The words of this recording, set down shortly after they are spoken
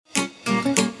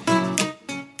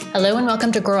Hello and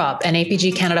welcome to GrowOp, an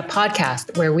APG Canada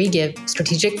podcast where we give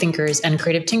strategic thinkers and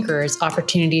creative tinkerers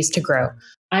opportunities to grow.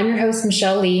 I'm your host,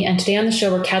 Michelle Lee, and today on the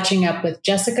show we're catching up with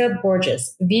Jessica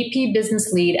Borges, VP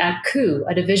Business Lead at COO,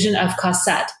 a division of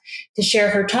Cossette, to share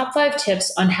her top 5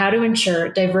 tips on how to ensure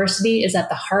diversity is at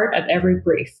the heart of every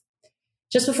brief.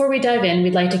 Just before we dive in,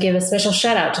 we'd like to give a special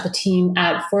shout out to the team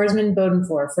at Forsman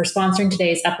Bodenfor for sponsoring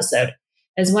today's episode.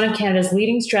 As one of Canada's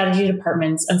leading strategy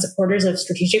departments and supporters of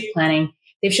strategic planning,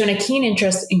 they've shown a keen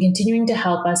interest in continuing to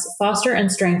help us foster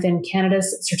and strengthen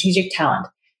Canada's strategic talent.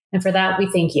 And for that,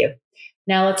 we thank you.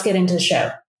 Now let's get into the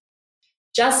show.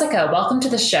 Jessica, welcome to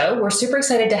the show. We're super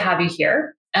excited to have you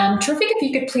here. Terrific if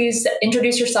you could please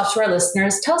introduce yourself to our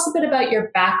listeners. Tell us a bit about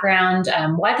your background,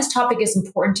 why this topic is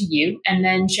important to you, and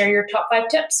then share your top 5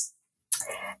 tips.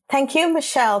 Thank you,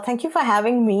 Michelle. Thank you for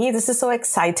having me. This is so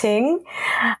exciting.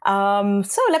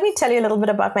 So let me tell you a little bit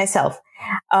about myself.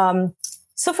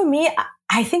 So for me,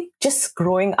 I think just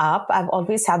growing up, I've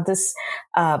always had this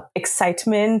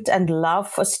excitement and love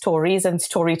for stories and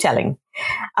storytelling.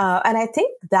 And I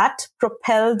think that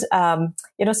propelled,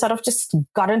 sort of just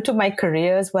got into my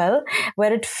career as well,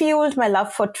 where it fueled my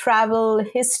love for travel,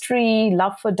 history,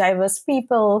 love for diverse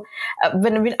people.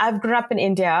 When I've grown up in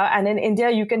India, and in India,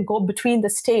 you can go between the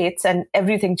states and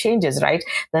everything changes, right?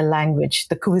 The language,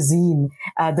 the cuisine,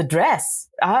 the dress,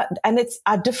 and it's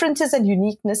our differences and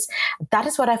uniqueness. That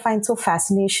is what I find so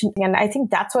fascinating. And I think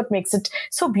that's what makes it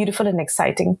so beautiful and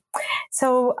exciting.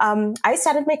 So I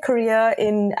started my career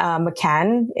in McCann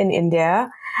in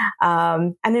India.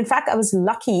 And in fact, I was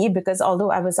lucky because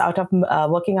although I was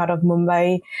working out of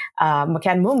McCann,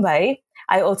 Mumbai,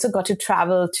 I also got to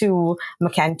travel to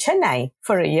McCann, Chennai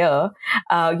for a year,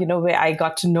 where I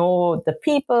got to know the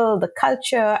people, the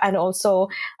culture, and also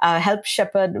help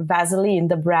shepherd Vaseline,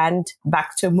 the brand,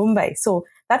 back to Mumbai. So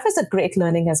that was a great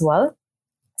learning as well.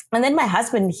 And then my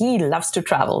husband, he loves to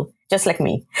travel, just like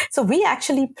me. So we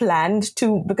actually planned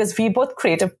to, because we both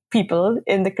creative people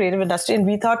in the creative industry, and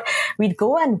we thought we'd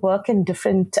go and work in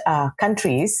different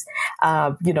countries,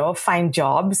 find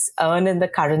jobs, earn in the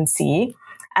currency,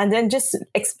 and then just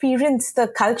experience the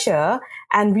culture.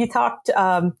 And we thought,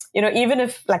 even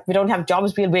if we don't have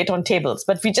jobs, we'll wait on tables.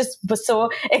 But we just were so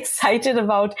excited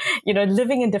about,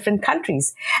 living in different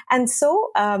countries. And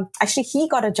so actually, he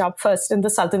got a job first in the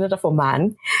Sultanate of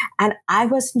Oman. And I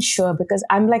wasn't sure because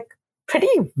I'm pretty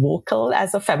vocal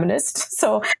as a feminist.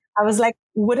 So I was like,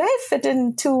 would I fit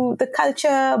into the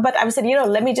culture? But I said,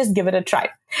 let me just give it a try.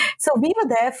 So we were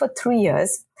there for 3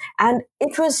 years. And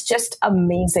it was just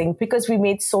amazing because we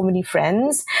made so many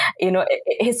friends.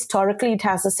 Historically, it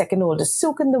has the second oldest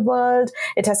souk in the world.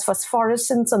 It has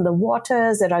phosphorescence on the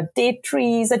waters. There are date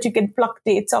trees that you can pluck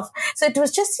dates off. So it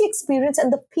was just the experience,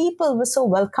 and the people were so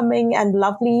welcoming and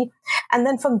lovely. And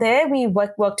then from there, we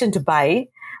worked in Dubai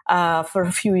for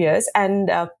a few years.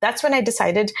 And that's when I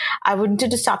decided I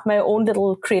wanted to start my own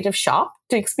little creative shop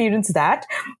to experience that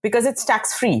because it's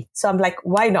tax free. So I'm like,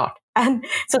 why not? And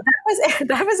so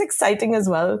that was exciting as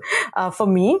well for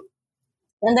me.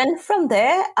 And then from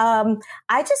there,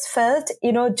 I just felt,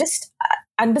 just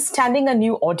understanding a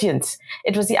new audience.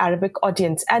 It was the Arabic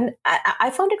audience. And I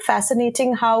found it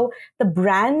fascinating how the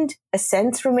brand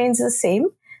essence remains the same,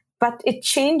 but it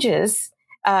changes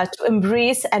to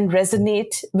embrace and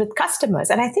resonate with customers.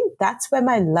 And I think that's where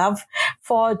my love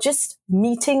for just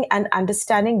meeting and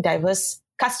understanding diverse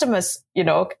customers,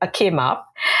 came up.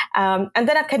 And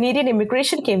then a Canadian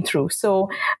immigration came through. So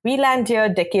we landed here a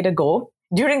decade ago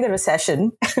during the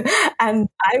recession. And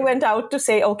I went out to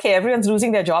say, okay, everyone's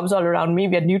losing their jobs all around me.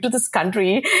 We are new to this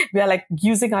country. We are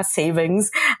using our savings.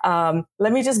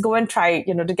 Let me just go and try,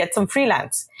 to get some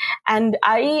freelance. And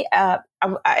I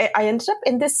ended up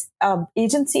in this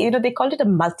agency, they called it a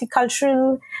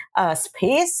multicultural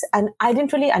space. And I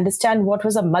didn't really understand what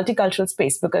was a multicultural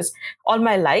space because all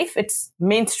my life it's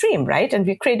mainstream, right? And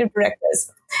we're creative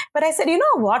directors. But I said, you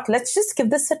know what? Let's just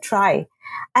give this a try.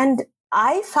 And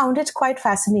I found it quite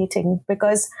fascinating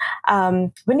because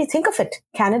when you think of it,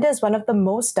 Canada is one of the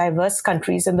most diverse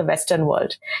countries in the Western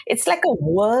world. It's like a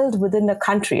world within a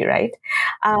country, right?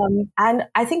 And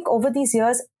I think over these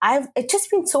years, it's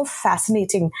just been so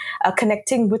fascinating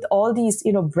connecting with all these,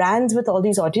 brands with all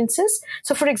these audiences.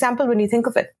 So, for example, when you think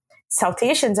of it, South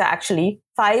Asians are actually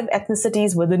 5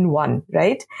 ethnicities within one,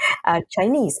 right?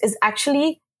 Chinese is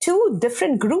actually 2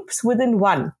 different groups within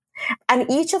one. And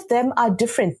each of them are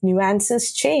different.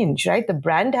 Nuances change, right? The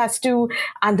brand has to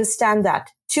understand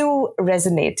that to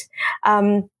resonate.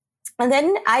 And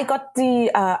then I got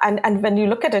the, and when you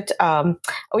look at it,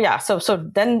 so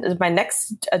then my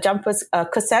next jump was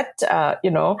Cossette,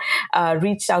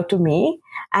 reached out to me.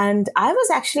 And I was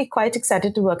actually quite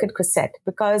excited to work at Cossette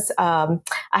because I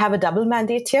have a double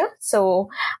mandate here. So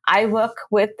I work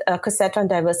with Cossette on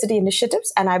diversity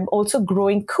initiatives, and I'm also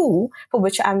growing COO, for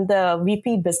which I'm the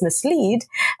VP business lead,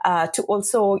 to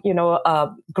also,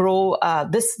 grow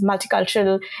this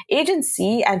multicultural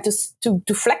agency and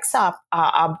to flex our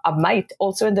might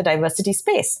also in the diversity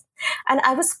space. And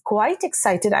I was quite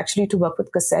excited actually to work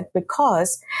with Cossette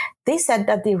because they said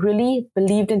that they really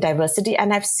believed in diversity,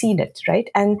 and I've seen it, right?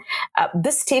 And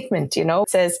this statement,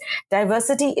 says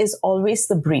diversity is always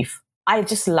the brief. I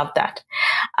just love that.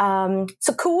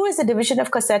 So COO is a division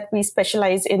of Cossette. We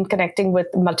specialize in connecting with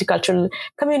multicultural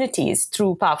communities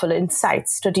through powerful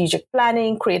insights, strategic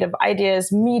planning, creative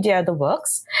ideas, media, the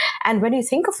works. And when you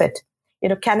think of it,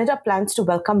 Canada plans to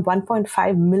welcome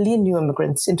 1.5 million new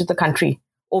immigrants into the country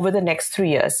over the next 3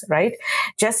 years, right?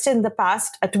 Just in the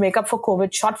past, to make up for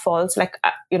COVID shortfalls,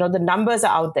 the numbers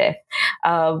are out there.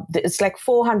 It's like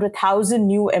 400,000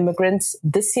 new immigrants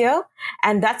this year.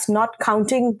 And that's not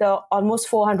counting the almost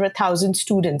 400,000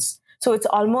 students. So it's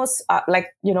almost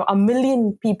a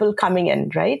million people coming in,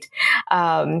 right?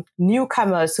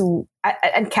 Newcomers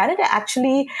and Canada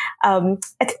actually, I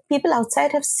think people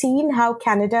outside have seen how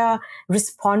Canada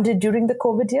responded during the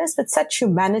COVID years with such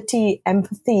humanity,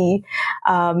 empathy,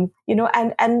 and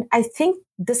I think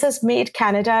this has made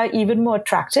Canada even more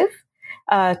attractive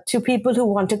to people who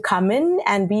want to come in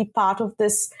and be part of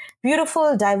this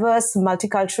beautiful, diverse,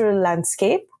 multicultural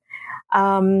landscape.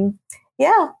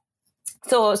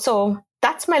 So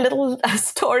that's my little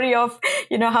story of,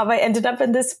 how I ended up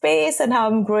in this space and how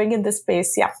I'm growing in this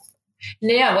space. Yeah.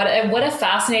 Yeah, what a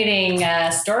fascinating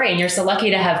story. And you're so lucky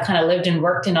to have kind of lived and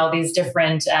worked in all these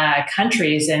different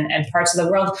countries and parts of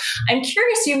the world. I'm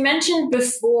curious, you mentioned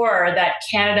before that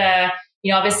Canada,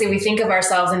 obviously we think of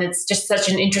ourselves, and it's just such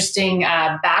an interesting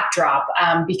backdrop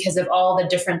because of all the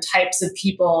different types of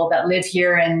people that live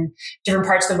here and different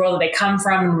parts of the world that they come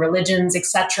from, religions,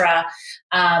 etc.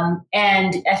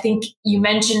 And I think you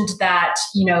mentioned that,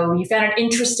 you found it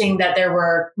interesting that there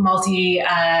were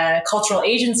multi-cultural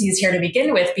agencies here to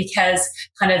begin with, because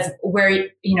kind of where,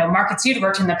 markets you'd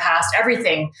worked in the past,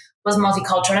 everything was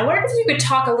multicultural. And I wondered if you could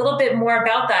talk a little bit more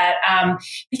about that,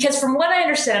 because from what I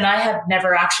understand, and I have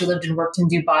never actually lived and worked in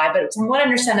Dubai, but from what I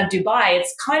understand of Dubai,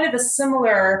 it's kind of a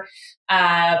similar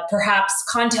perhaps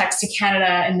context to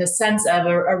Canada in the sense of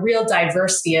a real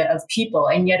diversity of people.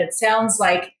 And yet it sounds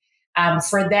like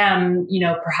for them,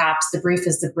 perhaps the brief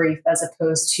is the brief as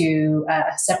opposed to a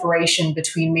separation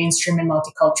between mainstream and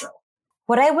multicultural.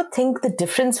 What I would think the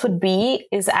difference would be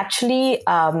is actually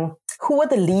who are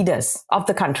the leaders of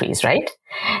the countries, right?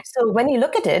 So when you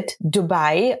look at it,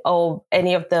 Dubai or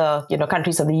any of the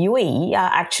countries of the UAE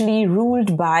are actually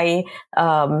ruled by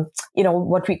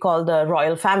what we call the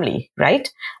royal family,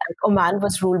 right? Like Oman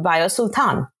was ruled by a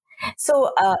sultan.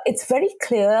 So it's very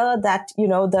clear that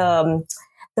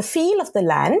the feel of the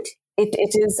land, it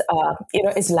is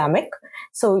Islamic.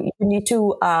 So you need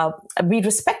to be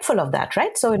respectful of that,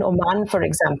 right? So in Oman, for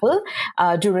example,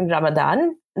 during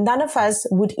Ramadan, none of us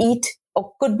would eat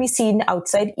or could be seen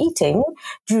outside eating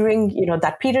during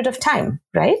that period of time,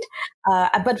 right?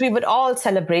 But we would all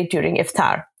celebrate during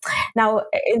iftar. Now,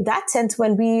 in that sense,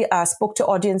 when we spoke to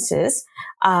audiences,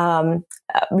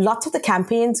 lots of the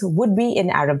campaigns would be in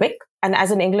Arabic. And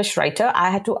as an English writer, I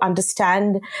had to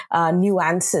understand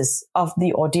nuances of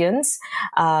the audience.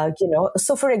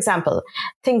 So for example,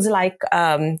 things like,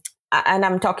 and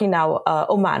I'm talking now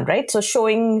Oman, right? So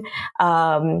showing,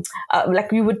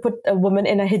 like we would put a woman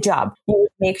in a hijab. You would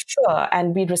make sure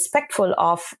and be respectful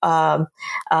of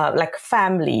like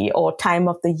family or time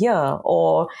of the year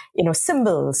or,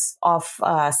 symbols of,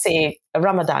 say,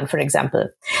 Ramadan, for example.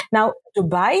 Now,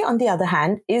 Dubai, on the other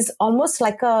hand, is almost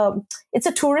like it's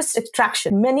a tourist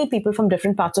attraction. Many people from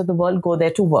different parts of the world go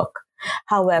there to work.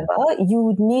 However,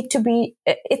 you need to be,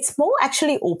 it's more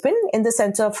actually open in the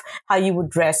sense of how you would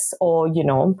dress or,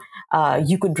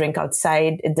 you could drink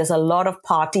outside. There's a lot of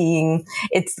partying.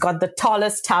 It's got the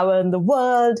tallest tower in the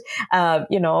world.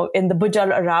 In the Burj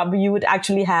Al Arab, you would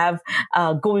actually have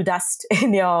gold dust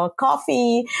in your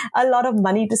coffee, a lot of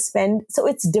money to spend. So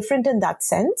it's different in that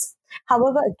sense.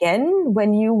 However, again,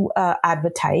 when you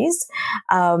advertise,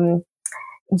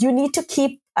 you need to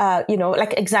keep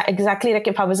exactly like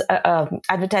if I was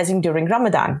advertising during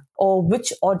Ramadan, or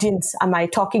which audience am I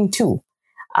talking to?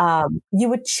 You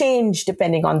would change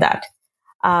depending on that.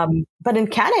 But in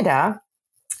Canada,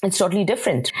 it's totally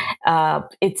different.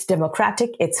 It's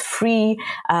democratic. It's free.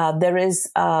 There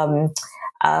is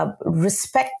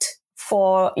respect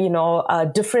for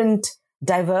different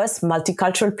diverse,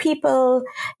 multicultural people.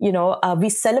 We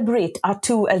celebrate our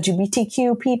two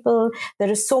LGBTQ people. There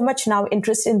is so much now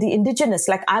interest in the indigenous.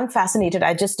 Like, I'm fascinated.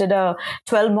 I just did a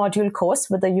 12-module course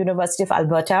with the University of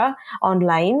Alberta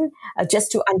online,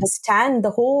 just to understand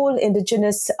the whole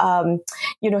indigenous,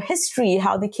 history,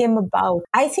 how they came about.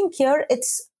 I think here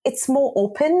it's more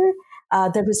open.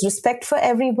 There is respect for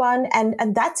everyone,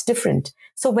 and that's different.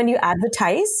 So when you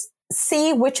advertise,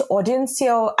 see which audience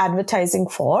you're advertising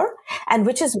for, and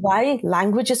which is why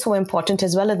language is so important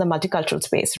as well in the multicultural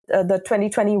space. The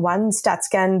 2021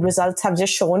 StatScan results have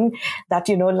just shown that,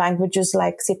 languages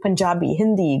like, say, Punjabi,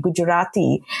 Hindi,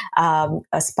 Gujarati,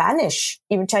 Spanish,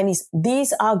 even Chinese,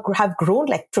 these have grown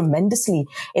like tremendously.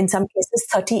 In some cases,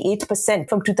 38%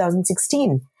 from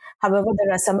 2016. However,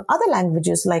 there are some other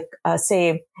languages like,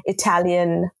 say,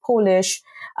 Italian, Polish,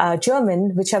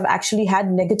 German, which have actually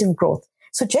had negative growth.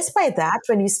 So just by that,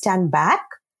 when you stand back,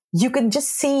 you can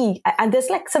just see, and there's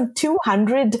like some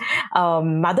 200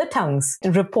 mother tongues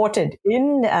reported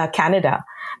in Canada,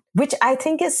 which I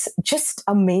think is just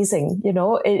amazing.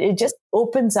 It just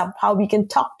opens up how we can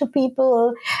talk to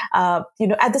people. At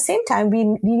the same time, we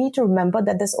need to remember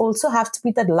that there's also has to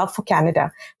be that love for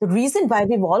Canada. The reason why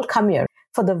we've all come here,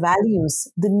 for the values,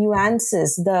 the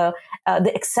nuances, the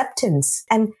acceptance.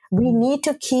 And we need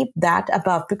to keep that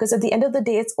above, because at the end of the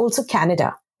day, it's also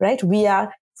Canada, right? We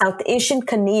are South Asian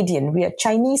Canadian. We are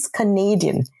Chinese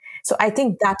Canadian. So I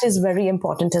think that is very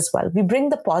important as well. We bring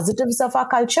the positives of our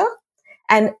culture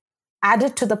and add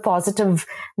it to the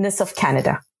positiveness of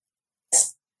Canada.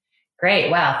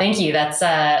 Great. Wow. Thank you. That's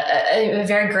a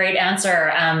very great answer.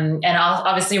 And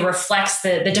obviously reflects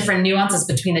the different nuances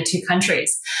between the two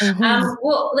countries. Mm-hmm.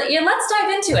 Let's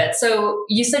dive into it. So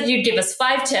you said you'd give us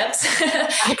 5 tips,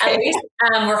 at least,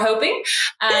 we're hoping,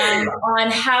 on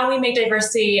how we make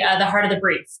diversity the heart of the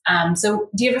brief. So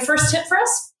do you have a first tip for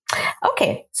us?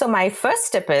 Okay. So my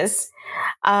first tip is,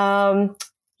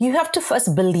 you have to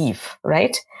first believe,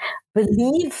 right?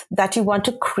 Believe that you want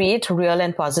to create real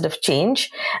and positive change.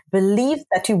 Believe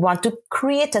that you want to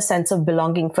create a sense of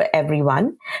belonging for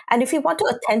everyone. And if you want to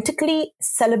authentically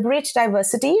celebrate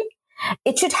diversity,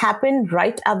 it should happen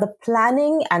right at the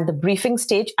planning and the briefing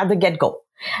stage at the get-go.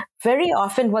 Very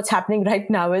often what's happening right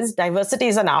now is diversity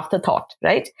is an afterthought,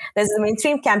 right? There's a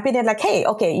mainstream campaign and like, hey,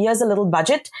 okay, here's a little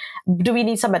budget. Do we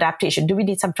need some adaptation? Do we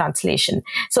need some translation?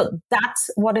 So that's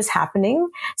what is happening.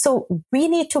 So we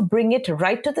need to bring it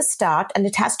right to the start, and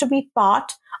it has to be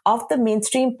part of the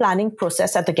mainstream planning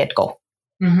process at the get-go.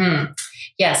 Mm-hmm.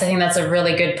 Yes, I think that's a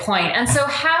really good point. And so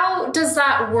how does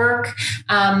that work?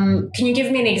 Can you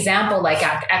give me an example, like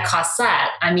at Cossette?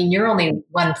 I mean, you're only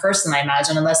one person, I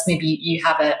imagine, unless maybe you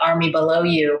have an army below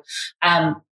you.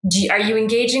 Are you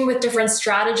engaging with different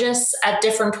strategists at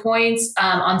different points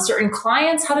on certain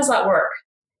clients? How does that work?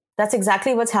 That's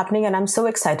exactly what's happening, and I'm so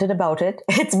excited about it.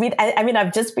 It's been,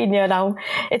 I've just been here now.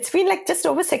 It's been like just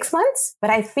over 6 months, but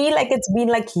I feel like it's been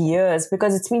like years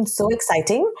because it's been so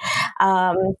exciting.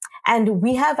 And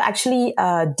we have actually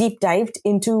deep dived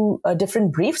into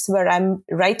different briefs where I'm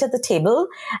right at the table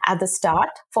at the start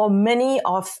for many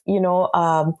of,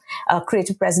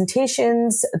 creative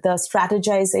presentations, the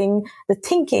strategizing, the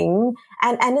thinking,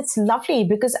 and it's lovely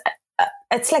because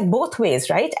it's like both ways,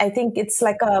 right? I think it's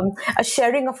like a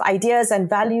sharing of ideas and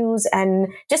values and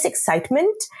just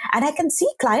excitement. And I can see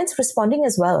clients responding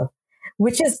as well,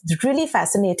 which is really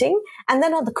fascinating. And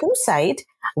then on the cool side,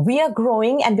 we are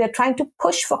growing and we are trying to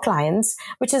push for clients,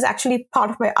 which is actually part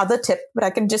of my other tip, but I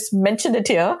can just mention it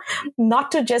here,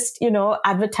 not to just,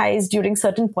 advertise during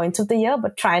certain points of the year,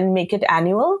 but try and make it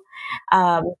annual.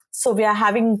 So we are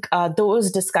having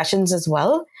those discussions as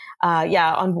well.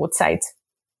 On both sides.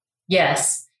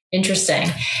 Yes. Interesting.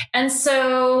 And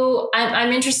so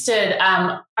I'm interested,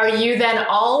 are you then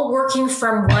all working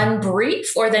from one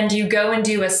brief, or then do you go and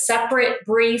do a separate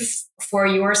brief for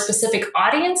your specific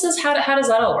audiences? How does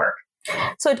that all work?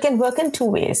 So it can work in 2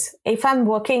 ways. If I'm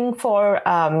working for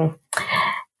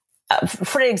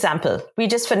example, we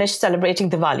just finished celebrating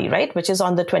Diwali, right? Which was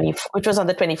on the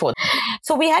 24th.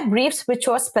 So we had briefs which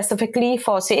were specifically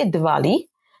for, say, Diwali.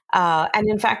 And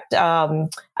in fact,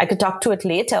 I could talk to it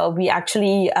later. We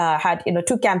actually had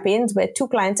 2 campaigns where 2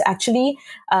 clients actually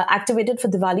activated for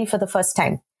Diwali for the first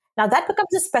time. Now that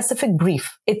becomes a specific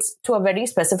brief. It's to a very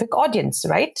specific audience,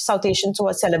 right? South Asians who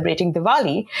are celebrating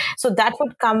Diwali. So that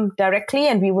would come directly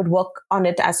and we would work on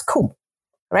it as coup,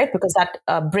 right? Because that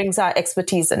brings our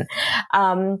expertise in.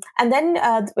 And then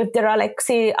if there are like,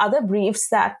 say, other briefs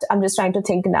that I'm just trying to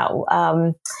think now,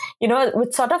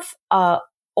 with sort of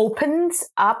opens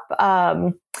up,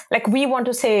 like we want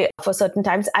to say for certain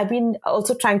times, I've been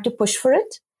also trying to push for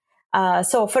it.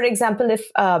 So for example, if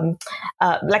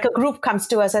like a group comes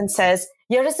to us and says,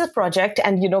 here is this project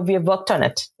and, we have worked on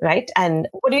it, right? And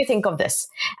what do you think of this?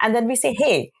 And then we say,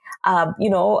 hey,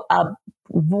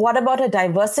 what about a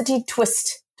diversity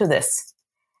twist to this?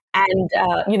 And,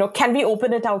 can we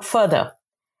open it out further?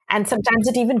 And sometimes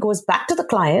it even goes back to the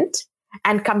client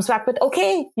and comes back with,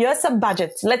 okay, here's some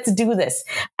budgets. Let's do this.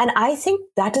 And I think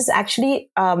that is actually,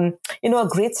 a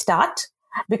great start,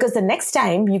 because the next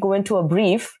time you go into a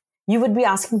brief, you would be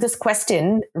asking this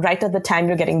question right at the time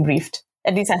you're getting briefed.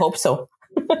 At least I hope so.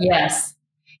 Yes.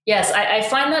 Yes. I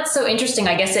find that so interesting.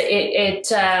 I guess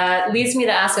it leads me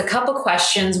to ask a couple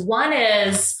questions. One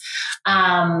is,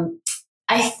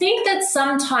 I think that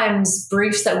sometimes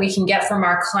briefs that we can get from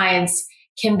our clients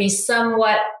can be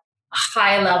somewhat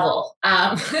high level.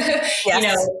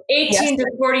 Yes. 18 to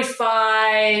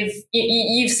 45,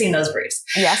 you've seen those briefs.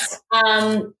 Yes.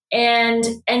 And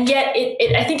yet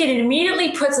I think it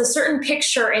immediately puts a certain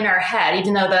picture in our head,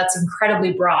 even though that's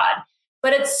incredibly broad,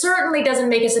 but it certainly doesn't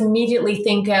make us immediately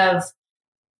think of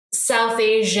South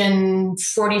Asian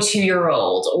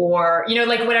 42-year-old or,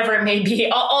 like whatever it may be,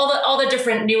 all the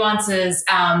different nuances,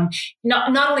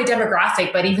 not only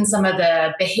demographic, but even some of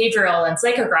the behavioral and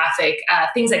psychographic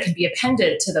things that can be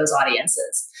appended to those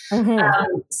audiences.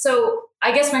 Mm-hmm. So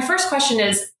I guess my first question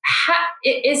is, how do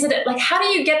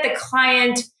you get the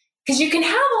client? Because you can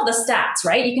have all the stats,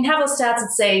 right? You can have those stats that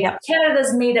say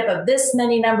Canada's made up of this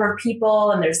many number of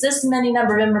people and there's this many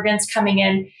number of immigrants coming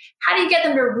in. How do you get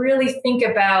them to really think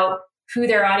about who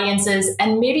their audience is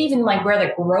and maybe even like where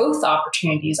the growth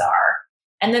opportunities are?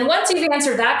 And then once you've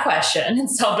answered that question and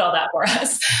solved all that for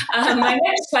us, my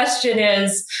next question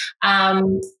is,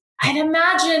 I'd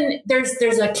imagine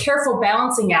there's a careful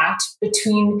balancing act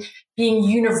between being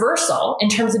universal in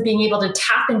terms of being able to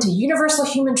tap into universal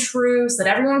human truths that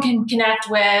everyone can connect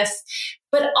with,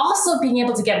 but also being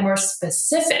able to get more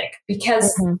specific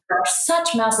because there are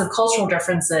such massive cultural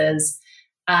differences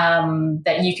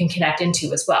that you can connect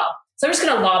into as well. So I'm just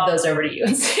going to lob those over to you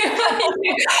and see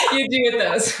what you do with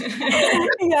those.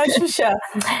 Yeah, sure.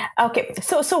 Okay.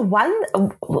 So one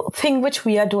thing which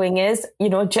we are doing is,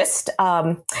 just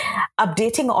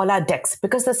updating all our decks,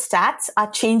 because the stats are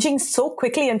changing so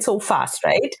quickly and so fast,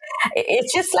 right?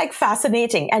 It's just like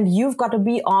fascinating, and you've got to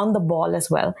be on the ball as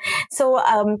well. So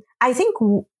I think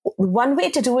one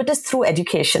way to do it is through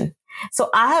education.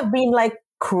 So I have been like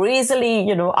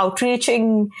crazily,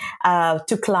 outreaching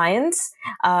to clients.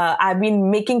 I've been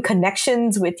making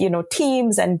connections with,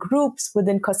 teams and groups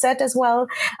within Cossette as well,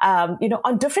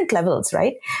 on different levels,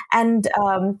 right? And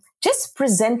just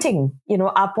presenting,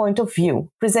 our point of view,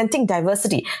 presenting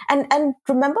diversity. And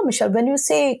remember, Michelle, when you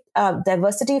say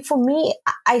diversity, for me,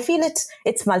 I feel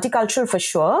it's multicultural for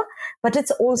sure, but it's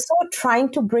also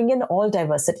trying to bring in all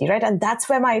diversity, right? And that's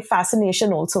where my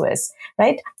fascination also is,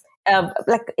 right?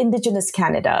 Like Indigenous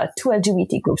Canada, two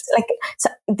LGBT groups, like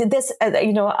so there's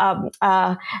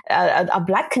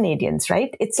Black Canadians,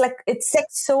 right? It's like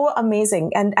so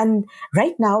amazing, and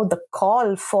right now the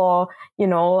call for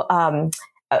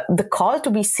the call to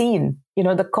be seen,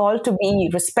 the call to be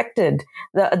respected,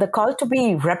 the call to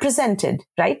be represented,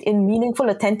 right, in meaningful,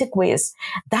 authentic ways.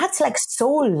 That's like so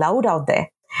loud out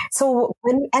there. So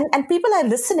and people are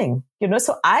listening,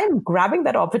 so I'm grabbing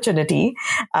that opportunity,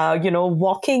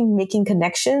 walking, making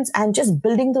connections and just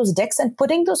building those decks and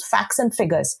putting those facts and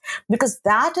figures, because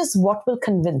that is what will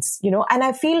convince, and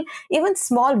I feel even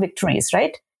small victories,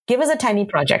 right? Give us a tiny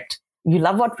project. You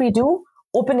love what we do.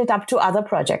 Open it up to other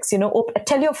projects,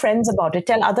 tell your friends about it,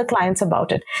 tell other clients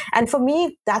about it. And for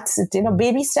me, that's,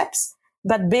 baby steps,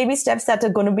 but baby steps that are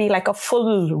going to be like a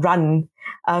full run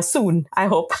soon, I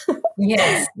hope.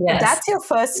 Yes. That's your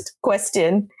first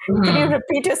question. Mm-hmm. Can you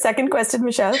repeat your second question,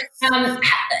 Michelle?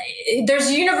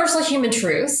 There's universal human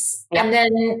truths, and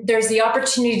then there's the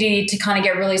opportunity to kind of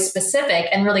get really specific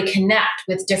and really connect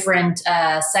with different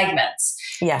segments.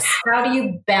 Yes. How do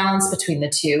you balance between the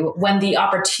two when the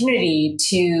opportunity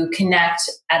to connect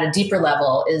at a deeper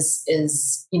level is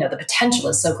the potential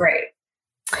is so great?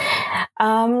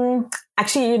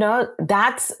 Actually,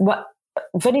 that's what,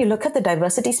 when you look at the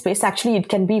diversity space, actually, it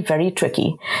can be very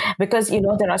tricky because,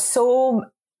 there are so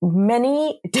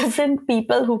many different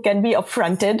people who can be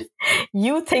affronted.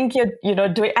 You think you're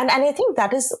doing, and I think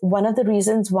that is one of the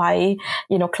reasons why,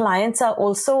 clients are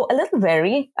also a little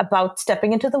wary about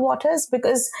stepping into the waters,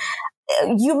 because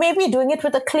you may be doing it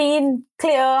with a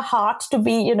clear heart to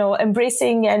be,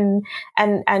 embracing and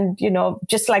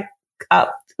just like,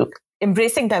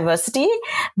 embracing diversity,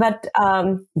 but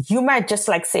you might just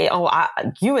like say, "Oh,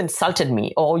 you insulted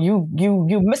me," or "You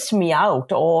missed me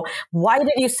out," or "Why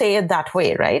did you say it that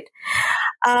way?" Right?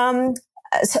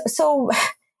 So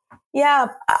Yeah,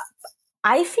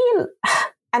 I feel,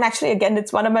 and actually, again,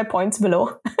 it's one of my points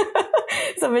below.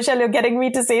 So, Michelle, you're getting me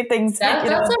to say things.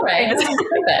 That's all right.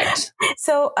 Perfect.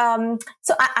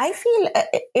 I feel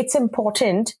it's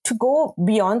important to go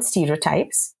beyond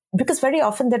stereotypes, because very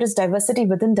often there is diversity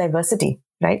within diversity,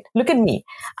 right? Look at me.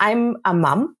 I'm a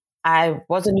mom. I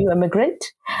was a new immigrant.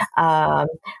 I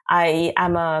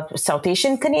am a South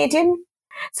Asian Canadian.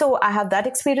 So I have that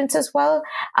experience as well.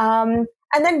 And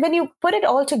then when you put it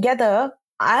all together,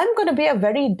 I'm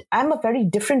a very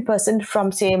different person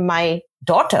from, say, my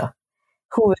daughter,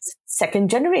 who is second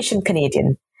generation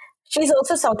Canadian. She's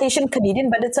also South Asian Canadian,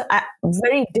 but it's a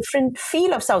very different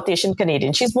feel of South Asian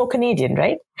Canadian. She's more Canadian,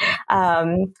 right?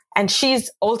 And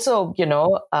she's also,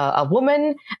 a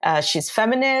woman. She's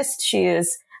feminist.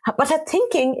 But her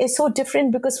thinking is so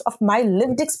different because of my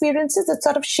lived experiences. It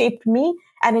sort of shaped me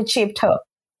and it shaped her.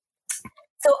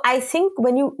 So I think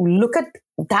when you look at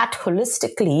that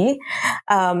holistically,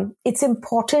 it's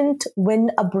important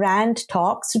when a brand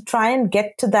talks to try and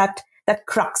get to that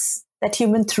crux, that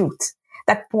human truth,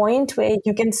 that point where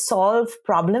you can solve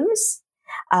problems,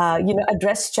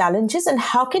 address challenges, and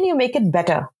how can you make it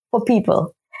better for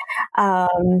people?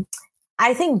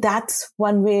 I think that's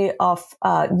one way of,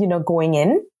 going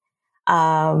in.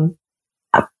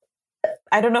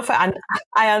 I don't know if I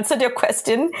answered your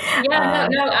question. Yeah,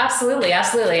 no, absolutely.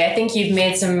 Absolutely. I think you've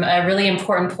made some really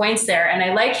important points there. And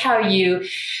I like how you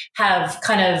have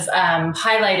kind of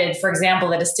highlighted, for example,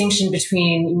 the distinction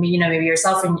between, maybe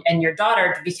yourself and your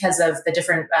daughter because of the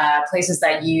different places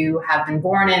that you have been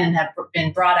born in and have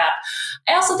been brought up.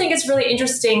 I also think it's really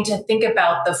interesting to think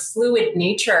about the fluid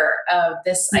nature of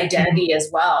this identity as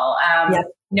well. I'm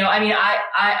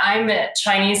a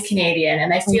Chinese Canadian,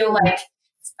 and I feel like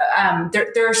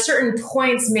there are certain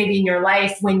points maybe in your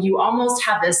life when you almost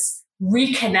have this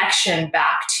reconnection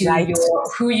back to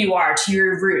who you are, to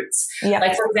your roots. Yep.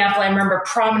 Like, for example, I remember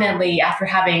prominently after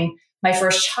having my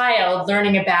first child,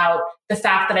 learning about the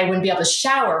fact that I wouldn't be able to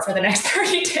shower for the next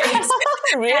 30 days.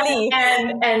 Really?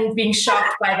 And being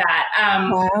shocked by that.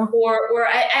 Wow. Or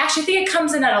I actually think it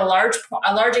comes in at a large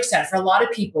extent for a lot of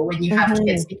people when you have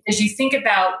kids, because you think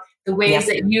about the ways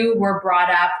that you were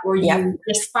brought up, or you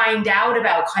just find out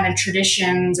about kind of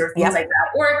traditions or things like that.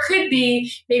 Or it could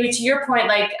be maybe to your point,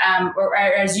 like, or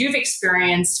as you've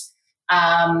experienced,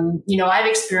 I've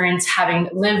experienced having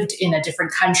lived in a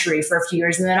different country for a few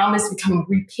years and then almost becoming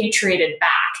repatriated back.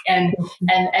 And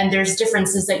there's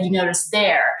differences that you notice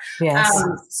there. Yes.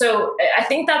 So I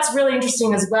think that's really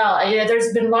interesting as well.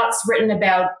 There's been lots written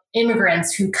about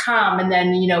immigrants who come and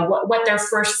then, what their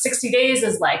first 60 days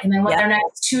is like, and then what their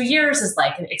next 2 years is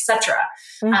like, et cetera.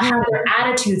 How their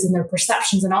attitudes and their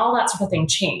perceptions and all that sort of thing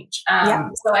change.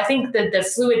 So I think that the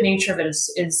fluid nature of it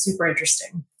is super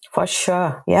interesting. For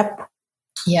sure. Yep.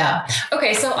 Yeah.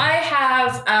 Okay. So I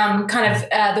have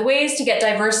the ways to get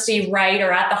diversity right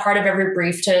or at the heart of every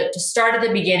brief to start at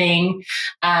the beginning,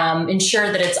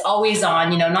 ensure that it's always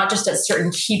on, not just at certain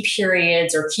key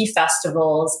periods or key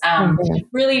festivals,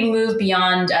 really move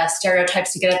beyond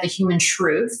stereotypes to get at the human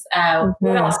truth.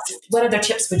 What else? What other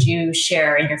tips would you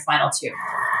share in your final two?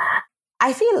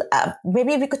 I feel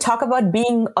maybe we could talk about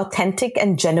being authentic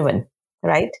and genuine,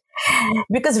 right?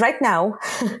 Because right now,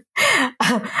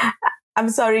 I'm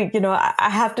sorry, I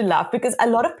have to laugh because a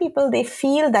lot of people, they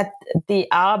feel that they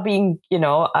are being,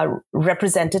 a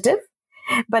representative,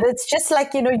 but it's just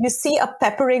like, you see a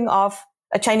peppering of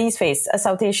a Chinese face, a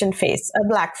South Asian face, a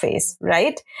Black face,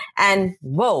 right? And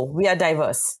whoa, we are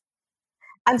diverse.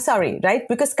 I'm sorry, right?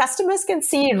 Because customers can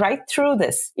see right through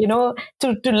this, to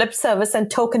lip service and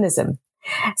tokenism.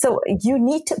 So you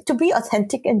need to be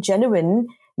authentic and genuine.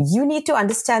 You need to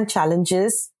understand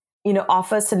challenges,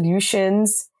 offer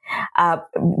solutions,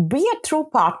 be a true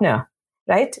partner,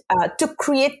 right? To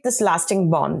create this lasting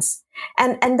bonds.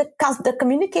 And the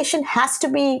communication has to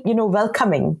be,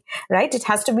 welcoming, right? It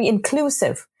has to be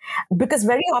inclusive, because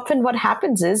very often what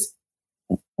happens is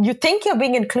you think you're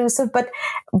being inclusive, but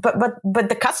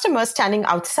the customer is standing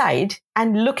outside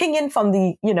and looking in from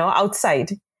the,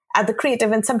 outside at the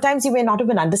creative. And sometimes you may not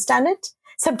even understand it.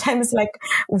 Sometimes like,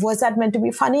 was that meant to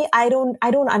be funny? I don't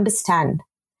understand.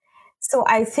 So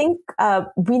I think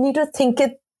we need to think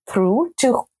it through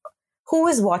to who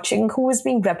is watching, who is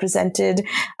being represented.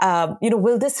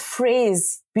 Will this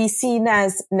phrase be seen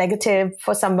as negative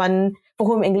for someone for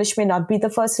whom English may not be the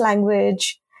first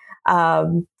language?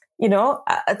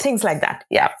 Things like that.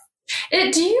 Yeah.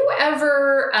 Do you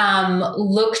ever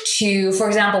look to, for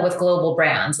example, with global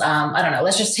brands? I don't know.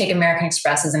 Let's just take American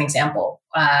Express as an example.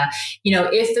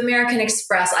 If American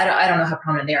Express, I don't know how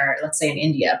prominent they are, let's say in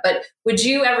India, but would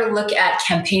you ever look at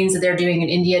campaigns that they're doing in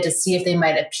India to see if they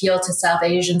might appeal to South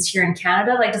Asians here in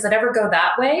Canada? Like, does it ever go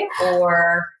that way,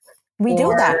 or? We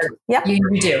do that. Yep. You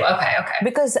do. Okay.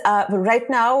 Because right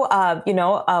now,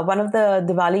 one of the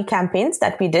Diwali campaigns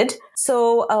that we did.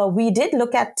 So we did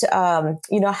look at,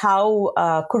 how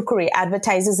Kurkure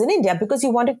advertises in India, because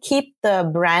you want to keep the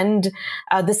brand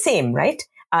the same, right?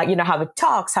 How it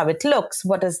talks, how it looks,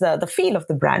 what is the feel of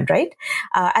the brand, right?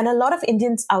 And a lot of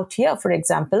Indians out here, for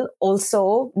example,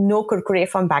 also know Kurkure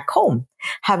from back home.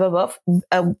 However,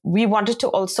 we wanted to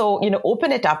also,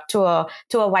 open it up to a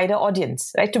wider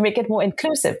audience, right? To make it more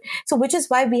inclusive. So, which is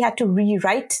why we had to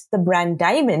rewrite the brand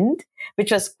Diamond,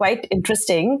 which was quite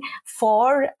interesting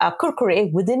for Kurkure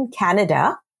within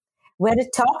Canada, where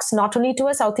it talks not only to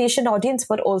a South Asian audience,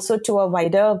 but also to a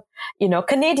wider,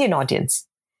 Canadian audience.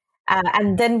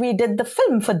 And then we did the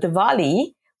film for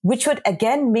Diwali, which would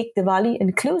again make Diwali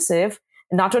inclusive,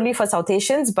 not only for South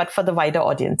Asians, but for the wider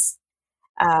audience.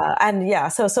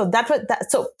 So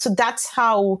that's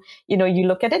how, you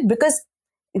look at it, because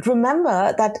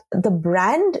remember that the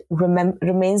brand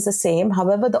remains the same.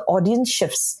 However, the audience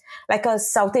shifts. Like a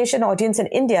South Asian audience in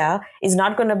India is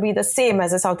not going to be the same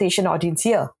as a South Asian audience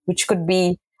here, which could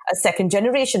be a second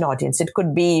generation audience. It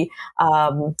could be,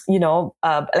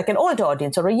 like an older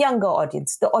audience or a younger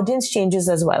audience. The audience changes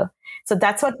as well. So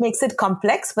that's what makes it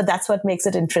complex, but that's what makes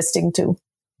it interesting too.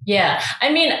 Yeah.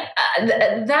 I mean,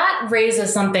 that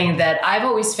raises something that I've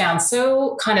always found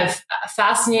so kind of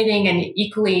fascinating and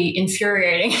equally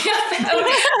infuriating about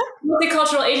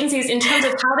multicultural agencies in terms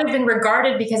of how they've been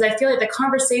regarded, because I feel like the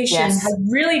conversation has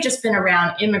really just been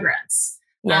around immigrants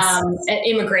and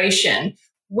immigration.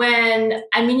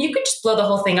 You could just blow the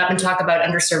whole thing up and talk about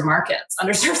underserved markets,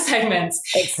 underserved segments.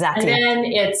 Exactly. And then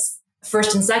it's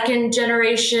first and second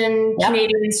generation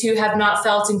Canadians who have not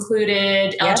felt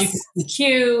included,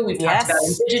 LGBTQ, we've talked about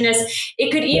Indigenous.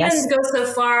 It could even go so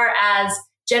far as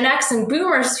Gen X and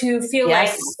boomers who feel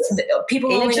like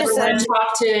people only ever want to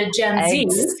talk to Gen Z.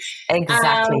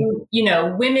 Exactly.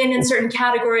 Women in certain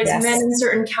categories, men in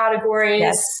certain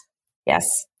categories.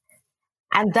 Yes.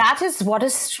 And that is what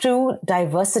is true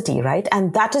diversity, right?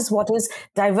 And that is what is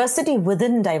diversity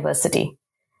within diversity.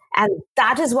 And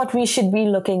that is what we should be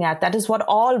looking at. That is what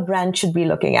all brands should be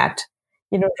looking at,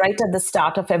 right at the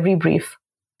start of every brief.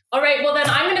 All right. Well, then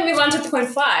I'm going to move on to point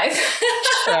 5.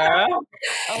 Sure.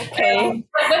 Okay.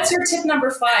 What's your tip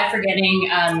number 5 for getting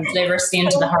diversity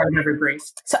into the heart of every brief?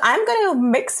 So I'm going to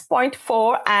mix point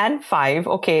 4 and 5.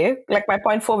 Okay. Like my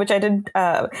point 4, which I did.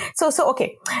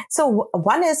 Okay. So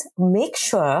one is make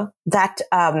sure that,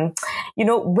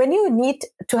 when you need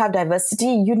to have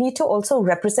diversity, you need to also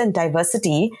represent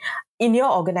diversity in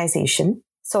your organization.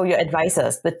 So your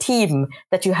advisors, the team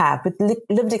that you have with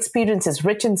lived experiences,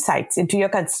 rich insights into your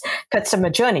customer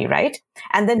journey, right?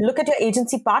 And then look at your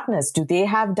agency partners. Do they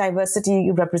have diversity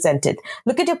represented?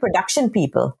 Look at your production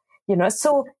people.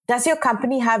 So does your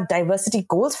company have diversity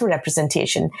goals for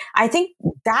representation? I think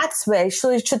that's where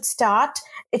it should start.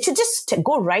 It should just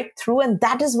go right through. And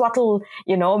that is what will,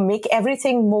 make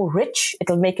everything more rich.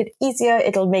 It'll make it easier.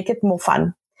 It'll make it more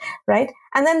fun. Right.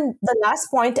 And then the last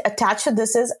point attached to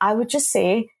this is, I would just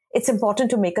say it's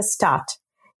important to make a start.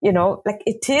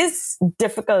 It is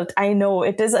difficult. I know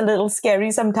it is a little scary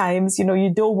sometimes.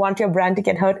 You don't want your brand to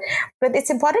get hurt, but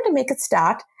it's important to make a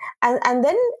start. And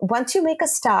then once you make a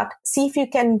start, see if you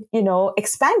can,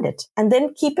 expand it and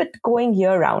then keep it going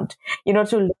year round,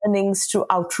 through learnings, through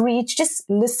outreach, just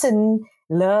listen,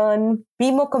 learn,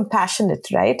 be more compassionate,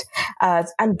 right?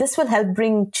 And this will help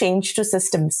bring change to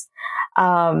systems.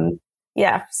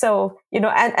 So,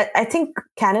 and I think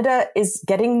Canada is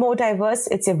getting more diverse.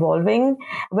 It's evolving,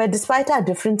 where despite our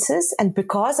differences and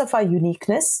because of our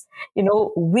uniqueness,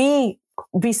 we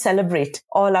celebrate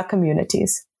all our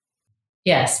communities.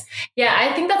 Yes. Yeah,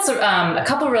 I think that's a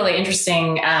couple of really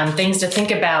interesting things to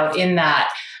think about in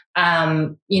that.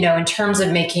 In terms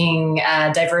of making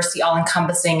diversity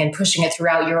all-encompassing and pushing it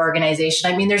throughout your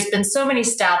organization. I mean, there's been so many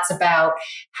stats about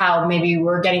how maybe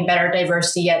we're getting better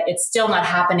diversity, yet it's still not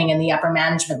happening in the upper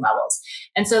management levels.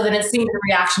 And so then it seemed in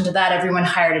reaction to that, everyone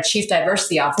hired a chief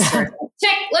diversity officer.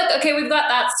 Check, look, okay, we've got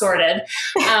that sorted.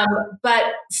 But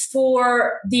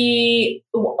for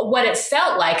what it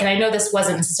felt like, and I know this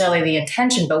wasn't necessarily the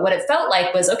intention, but what it felt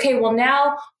like was, okay, well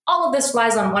now all of this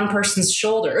lies on one person's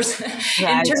shoulders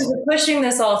Right. in terms of pushing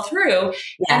this all through.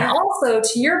 Yeah. And also,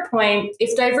 to your point,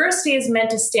 if diversity is meant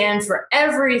to stand for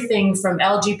everything from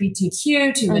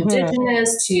LGBTQ to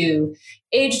Indigenous to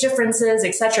age differences,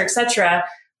 et cetera,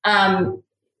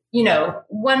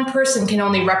 one person can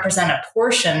only represent a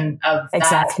portion of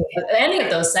that, any of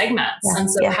those segments. Yeah. And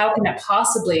so how can it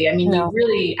possibly, you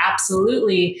really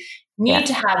absolutely need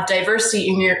to have diversity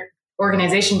in your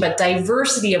organization, but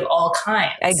diversity of all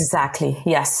kinds. Exactly.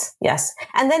 Yes.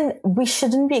 And then we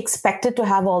shouldn't be expected to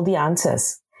have all the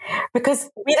answers,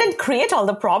 because we didn't create all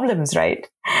the problems, right?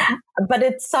 But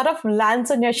it sort of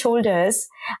lands on your shoulders,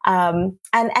 and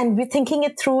we're thinking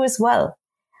it through as well.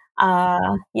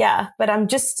 But I'm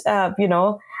just,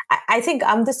 I think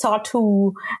I'm the sort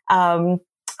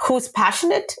who's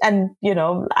passionate, and,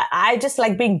 I just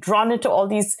like being drawn into all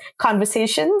these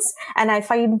conversations, and I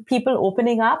find people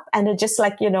opening up, and it just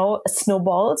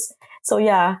snowballs. So,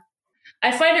 yeah.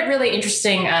 I find it really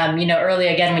interesting, early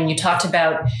again, when you talked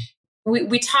about,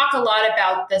 we talk a lot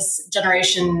about this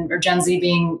generation or Gen Z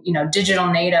being,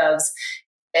 digital natives.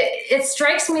 It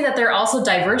strikes me that they're also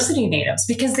diversity natives,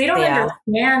 because they don't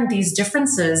understand these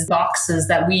differences, boxes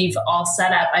that we've all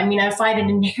set up. I find it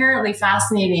inherently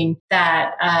fascinating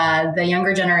that the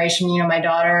younger generation, my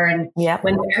daughter, and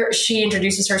when she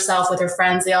introduces herself with her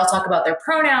friends, they all talk about their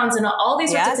pronouns and all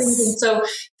these sorts of things. And so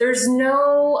there's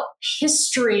no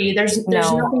history, there's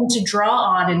nothing to draw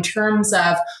on in terms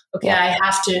of, I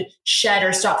have to shed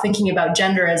or stop thinking about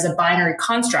gender as a binary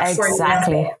construct.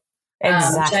 Exactly.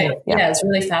 Exactly. It's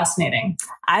really fascinating.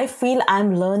 I feel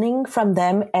I'm learning from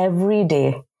them every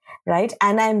day, right?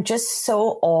 And I'm just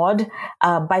so awed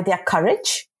by their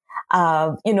courage,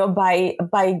 by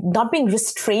not being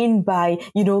restrained by,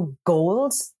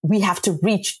 goals. We have to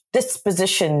reach this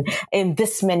position in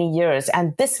this many years,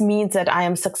 and this means that I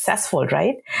am successful,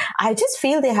 right? I just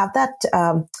feel they have that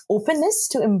openness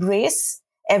to embrace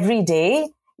every day,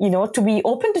 to be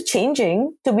open to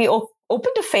changing, to be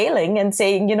open to failing and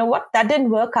saying, that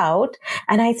didn't work out.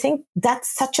 And I think that's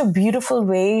such a beautiful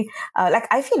way.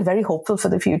 I feel very hopeful for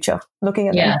the future looking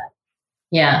at them.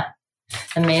 Yeah.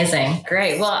 Amazing.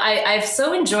 Great. Well, I've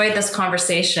so enjoyed this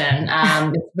conversation.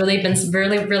 It's really been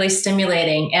really, really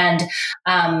stimulating. And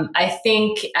I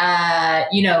think,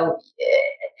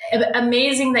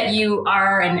 amazing that you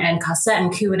are, and Cossette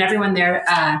and Ku and everyone there,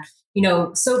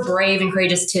 so brave and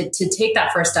courageous to take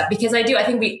that first step, because I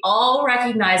think we all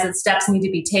recognize that steps need to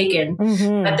be taken,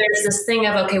 but there's this thing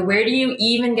of, where do you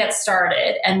even get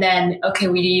started? And then,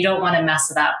 you don't want to mess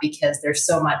it up, because there's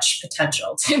so much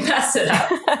potential to mess it up.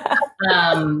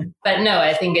 But no,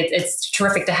 I think it's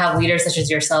terrific to have leaders such as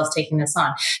yourselves taking this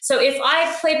on. So if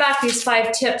I play back these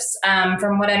 5 tips,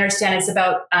 from what I understand, it's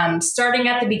about starting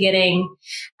at the beginning,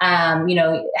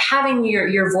 having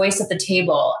your voice at the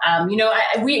table.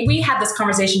 We had this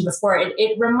conversation before.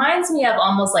 It reminds me of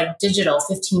almost like digital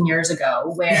 15 years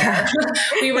ago, where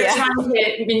we were trying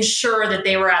to ensure that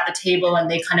they were at the table, and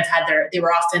they kind of they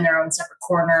were off in their own separate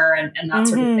corner and that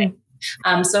sort of thing.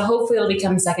 So hopefully it'll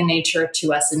become second nature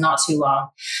to us in not too long,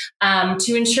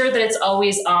 to ensure that it's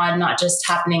always on, not just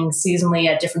happening seasonally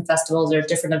at different festivals or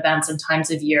different events and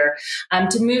times of year,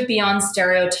 to move beyond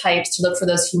stereotypes, to look for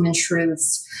those human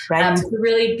truths, to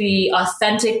really be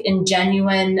authentic and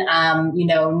genuine,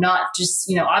 not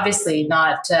just, obviously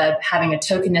not having a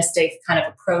tokenistic kind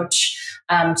of approach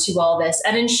to all this,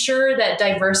 and ensure that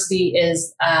diversity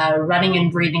is running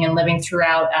and breathing and living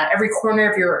throughout every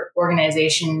corner of your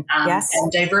organization,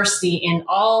 and diversity in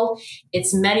all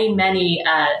its many, many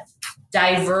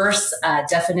diverse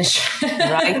definitions.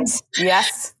 Right.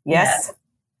 Yes.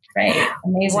 Right.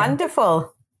 Amazing.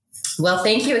 Wonderful. Well,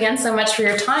 thank you again so much for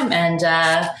your time. And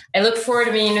I look forward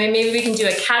to, maybe we can do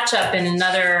a catch up in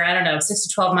another, 6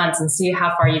 to 12 months and see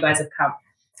how far you guys have come.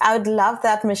 I would love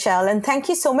that, Michelle. And thank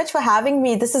you so much for having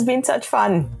me. This has been such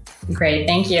fun. Great.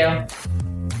 Thank you.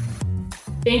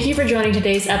 Thank you for joining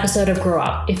today's episode of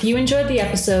GrowOp. If you enjoyed the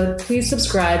episode, please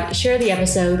subscribe, share the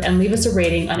episode, and leave us a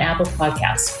rating on Apple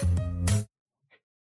Podcasts.